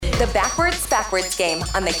The Backwards Game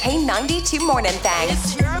on the K92 Morning Thing.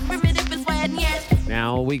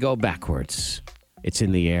 Now we go backwards. It's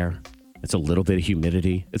in the air. It's a little bit of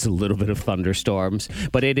humidity. It's a little bit of thunderstorms.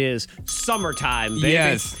 But it is summertime, baby.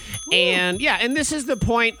 Yes. And this is the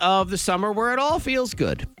point of the summer where it all feels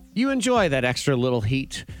good. You enjoy that extra little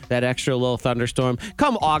heat, that extra little thunderstorm.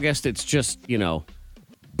 Come August, it's just,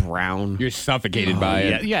 brown. You're suffocated by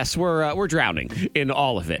it. Yeah, yes, we're drowning in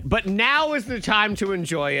all of it. But now is the time to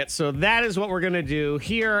enjoy it. So that is what we're going to do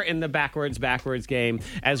here in the Backwards Game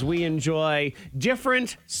as we enjoy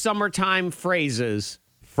different summertime phrases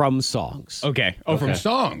from songs. Okay. Oh, from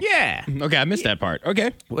songs? Yeah. Okay, I missed that part.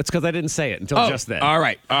 Okay. Well, it's because I didn't say it until just then. All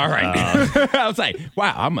right. I was like,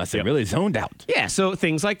 wow, I must have really zoned out. Yeah, so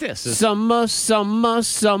things like this. Summertime.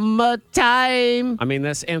 I mean,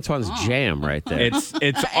 that's Antoine's jam right there. It's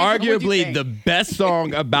arguably the best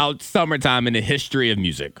song about summertime in the history of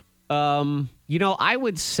music. I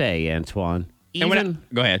would say, Antoine,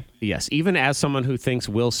 Go ahead. Yes, even as someone who thinks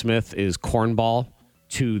Will Smith is cornball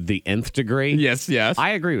to the nth degree. Yes. I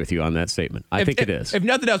agree with you on that statement. I think it is. If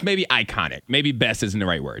nothing else, maybe iconic. Maybe best isn't the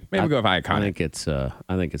right word. Maybe we'll go with iconic.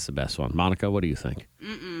 I think it's the best one. Monica, what do you think?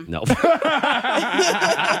 No. Well,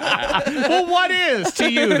 what is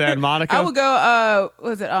to you then, Monica? I would go, I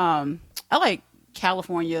like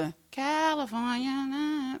California,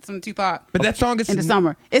 some Tupac. But that song is in the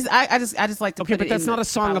summer. I just like to put it but that's not a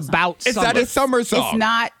song about It's summer. not a summer song. It's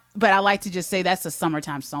not. But I like to just say that's a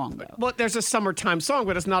summertime song, though. Well, there's a summertime song,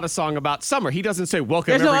 but it's not a song about summer. He doesn't say,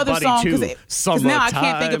 welcome There's no everybody other song, to summertime. now I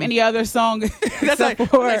can't think of any other song That's like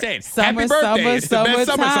for saying, summer, Happy birthday. It's the best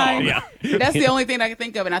summer song. Yeah. That's the only thing I can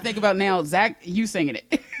think of. And I think about now, Zach, you singing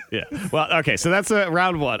it. Yeah. Well, okay, so that's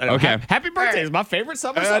round one. Okay. Happy birthday is my favorite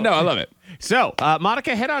summer song. No, I love it. So,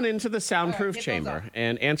 Monica, head on into the soundproof chamber,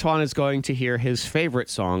 and Antoine is going to hear his favorite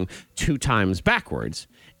song 2 times backwards.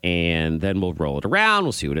 And then we'll roll it around.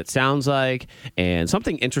 We'll see what it sounds like. And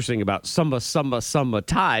something interesting about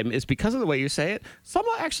summertime is because of the way you say it, summer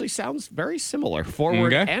actually sounds very similar,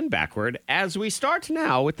 forward and backward, as we start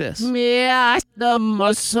now with this. Yeah,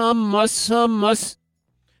 summer.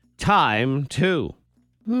 Time 2.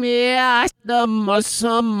 Yeah,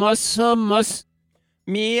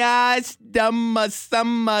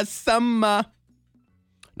 summer.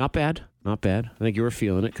 Not bad. I think you were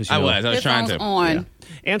feeling it because I was trying to. On. Yeah.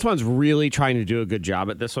 Antoine's really trying to do a good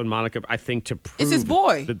job at this one, Monica. I think to prove It's his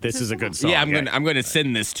boy. that this is a good song. Yeah, I'm going to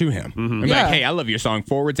send this to him. I'm Yeah. like, hey, I love your song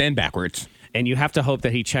forwards and backwards. And you have to hope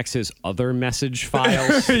that he checks his other message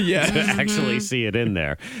files to actually see it in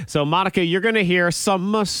there. So, Monica, you're going to hear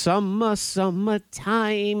summertime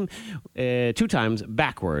 2 times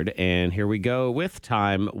backward. And here we go with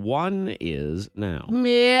time 1 is now.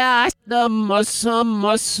 Yeah,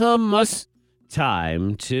 summer.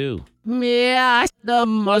 Time 2. Yeah,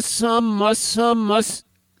 summer.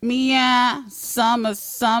 Mia,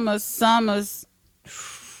 summers.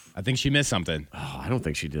 I think she missed something. Oh, I don't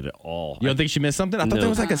think she did it all. You don't think she missed something? I thought No. there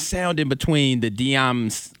was like a sound in between the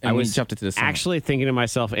diams and I we was jumped into the song. actually thinking to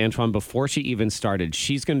myself, Antoine, before she even started,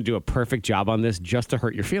 she's going to do a perfect job on this just to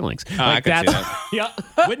hurt your feelings. I could see that. Yeah.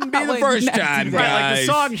 Wouldn't be I the would first not do time, that. guys. Right, like the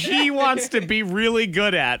song he wants to be really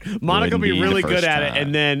good at. Monica will Wouldn't be be really the good first at it, time.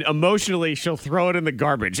 and then emotionally she'll throw it in the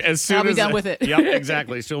garbage as soon I'll be as done with it. Yep,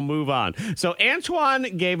 exactly. She'll move on. So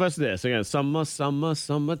Antoine gave us this again: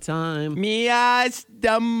 summertime. Mia,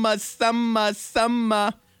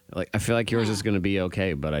 summer. Like I feel like yours is going to be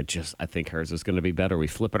okay, but I think hers is going to be better. We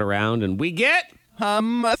flip it around and we get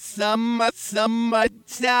Summertime. it's the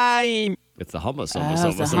hummus. it's the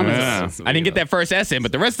hummus. Yeah. I didn't get that first S in,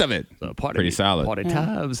 but the rest of it, So party, pretty solid. Party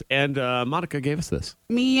times. And Monica gave us this.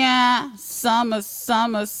 Mia, summers.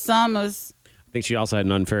 I think she also had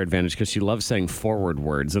an unfair advantage because she loves saying forward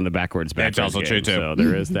words in the backwards That's backwards also game. true, too. So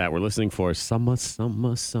there is that. We're listening for summertime,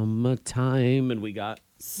 and we got.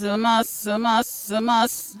 Summer. See, I'm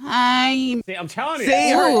telling you.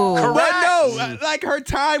 See, her, Ooh. correct. No, like her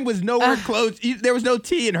time was nowhere close. There was no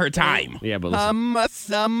T in her time. Yeah, but listen.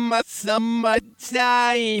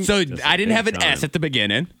 Summertime. So I didn't have an time. S at the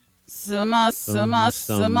beginning. Summertime. Yeah,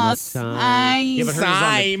 but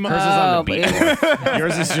Time. hers is on the beat.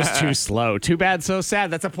 Yours is just too slow. Too bad, so sad.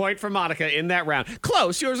 That's a point for Monica in that round.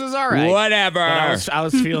 Close. Yours is all right. Whatever. But I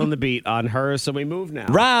was feeling the beat on hers, so we move now.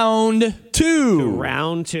 Round 2.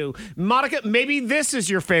 Round 2. Monica, maybe this is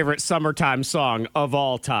your favorite summertime song of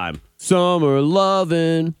all time. Summer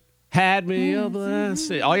lovin' had me a blast.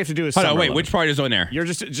 All you have to do is Hold summer on, wait. lovin'. Which part is on there? You're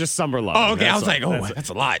just summer lovin'. Oh, okay. I was like, that's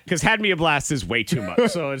a lot. Because had me a blast is way too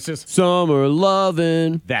much. So it's just summer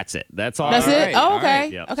lovin'. That's it. That's all. That's All it? right, Oh, all okay.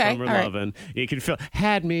 right. Yep, Okay. summer All right. lovin'. You can feel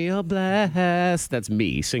had me a blast. That's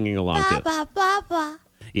me singing along to it.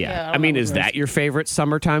 Yeah. I I mean, remember is hers. that your favorite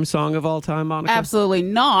summertime song of all time, Monica? Absolutely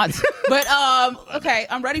not. But okay,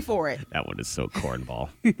 I'm ready for it. That one is so cornball.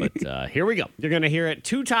 But here we go. You're going to hear it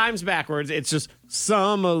 2 times backwards. It's just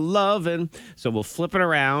summer lovin'. So we'll flip it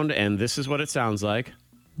around, and this is what it sounds like.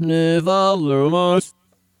 Never lumos.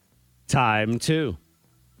 Time 2.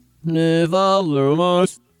 Never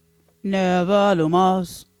lumos. Never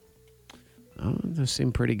lumos. Oh, those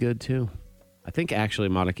seem pretty good, too. I think, actually,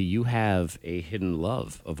 Monica, you have a hidden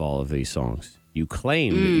love of all of these songs. You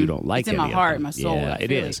claim that you don't like It's in any my of heart, them. my soul. Yeah, I it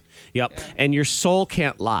feel is. it. Yep. And your soul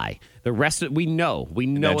can't lie. The rest of we know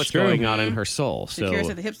That's what's true. going on in her soul. Shakira So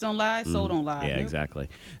said the hips don't lie, soul don't lie. yeah, Nope. exactly.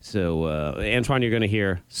 So Antoine, you're going to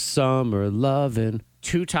hear "Summer Lovin'"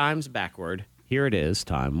 2 times backward. Here it is.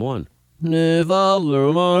 Time 1. Never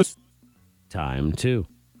lumos. Time 2.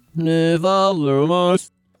 Never lumos.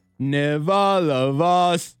 Never love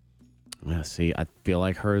us. See, I feel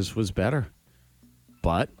like hers was better,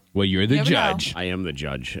 but Well, you're the Never know. judge. I am the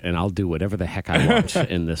judge, and I'll do whatever the heck I want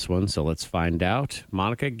in this one. So let's find out.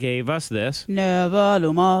 Monica gave us this. Never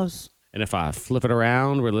lumos. And if I flip it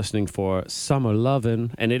around, we're listening for Summer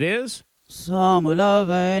Lovin'. And it is? Summer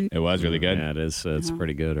lovin'. It was really good. Yeah, it is. It's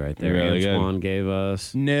pretty good right there. Really good. Antoine gave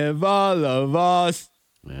us. Never love us.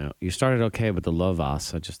 Yeah, you started okay, but the Love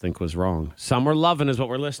Us, I just think, was wrong. Summer Lovin' is what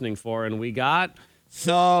we're listening for. And we got.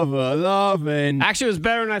 Summer loving. Actually, it was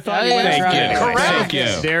better than I thought. Oh, you would. yeah, Thank you. Correct. Thank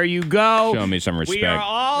you. There you go. Show me some We respect. are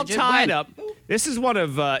all Legit tied win. up. This is one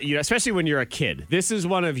of, especially when you're a kid, this is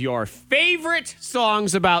one of your favorite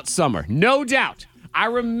songs about summer. No doubt. I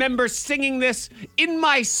remember singing this in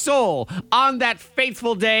my soul on that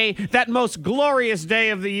faithful day, that most glorious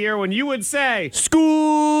day of the year when you would say,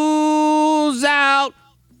 "School's out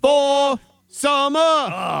for summer."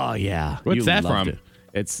 Oh, yeah. What's You that loved from? it.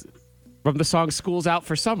 It's from the song "School's Out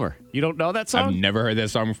for Summer." You don't know that song? I've never heard that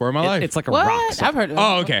song before in my life. It's like a What? rock song. I've heard of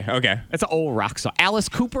Oh, okay, okay. It's an old rock song. Alice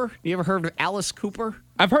Cooper. You ever heard of Alice Cooper?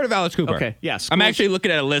 I've heard of Alice Cooper. Okay, yeah, I'm schools- actually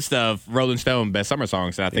looking at a list of Rolling Stone best summer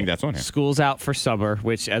songs, and I think that's on here. School's Out for Summer,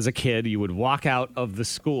 which as a kid, you would walk out of the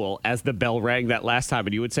school as the bell rang that last time,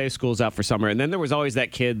 and you would say School's Out for Summer. And then there was always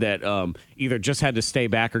that kid that either just had to stay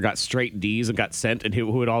back or got straight D's and got sent, and who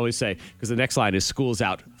would always say, because the next line is School's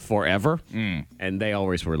Out forever. And they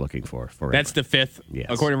always were looking for forever. That's the 5th. Yes.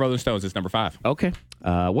 According to Rolling Stones, it's number 5. Okay.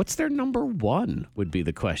 What's their number 1 would be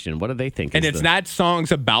the question. What do they think? And is it's the- not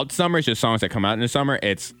songs about summer, it's just songs that come out in the summer.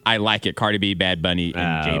 It's I Like It, Cardi B, Bad Bunny,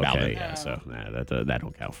 and J okay, Balvin. yeah, so that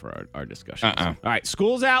don't count for our discussion. Uh-uh. All right,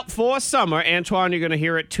 School's Out for Summer. Antoine, you're going to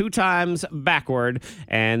hear it 2 times backward,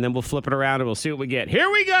 and then we'll flip it around and we'll see what we get. Here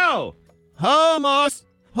we go. Hummus,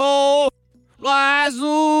 ho,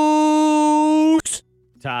 lazooks.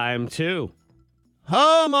 Time 2.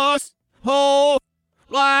 Hummus, ho,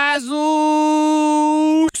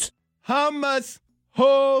 lazooks. Hummus,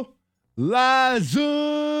 ho,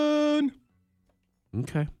 lazoon.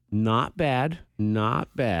 Okay, not bad,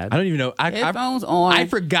 not bad. I don't even know. Headphones on. I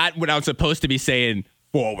forgot what I was supposed to be saying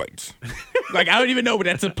forwards. Like, I don't even know what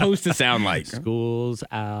that's supposed to sound like. School's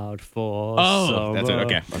out for Oh, that's it. summer.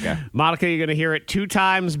 Okay, okay. Monica, you're going to hear it 2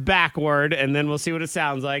 times backward, and then we'll see what it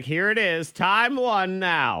sounds like. Here it is. Time 1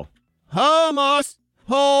 now. Hummus,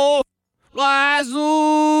 ho,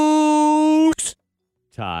 lazooks.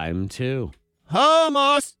 Time 2.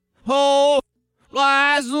 Hummus, ho,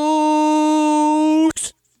 lazooks.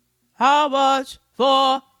 How much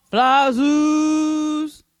for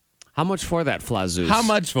Flazoos? How much for that flazoos? How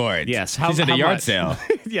much for it? Yes. She's at a how yard much? sale.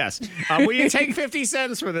 Yes. Will you take 50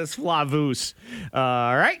 cents for this flavous?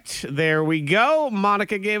 All right. There we go.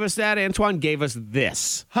 Monica gave us that. Antoine gave us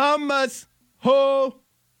this. Hummus, ho,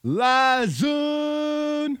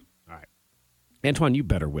 lazoon. All right. Antoine, you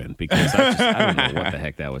better win because I don't know what the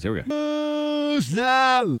heck that was. Here we go.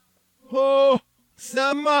 Ho,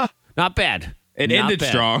 summer. Not bad. It Not ended bad.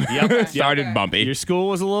 strong. Yep. Started bumpy. Your school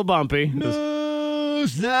was a little bumpy,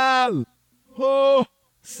 Ho,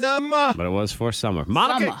 summer. but it was for summer.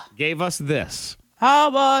 Monica Summer. gave us this. How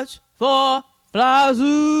much for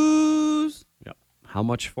Flazoos? Yep. How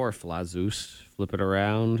much for flazoos? Flip it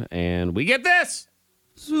around, and we get this.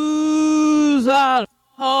 Susan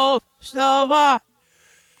Hofstova.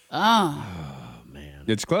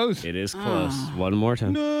 It's close. It is close. One more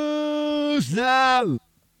time.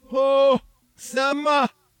 Ho, summer.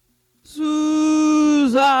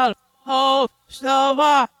 Susan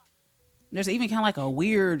Hofstova. There's even kind of like a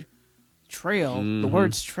weird trail. The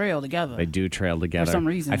words trail together. They do trail together. some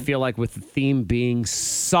reason. I feel like with the theme being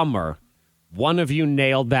summer, one of you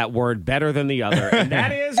nailed that word better than the other, and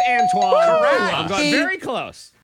that is Antoine. Correct. I'm going very close.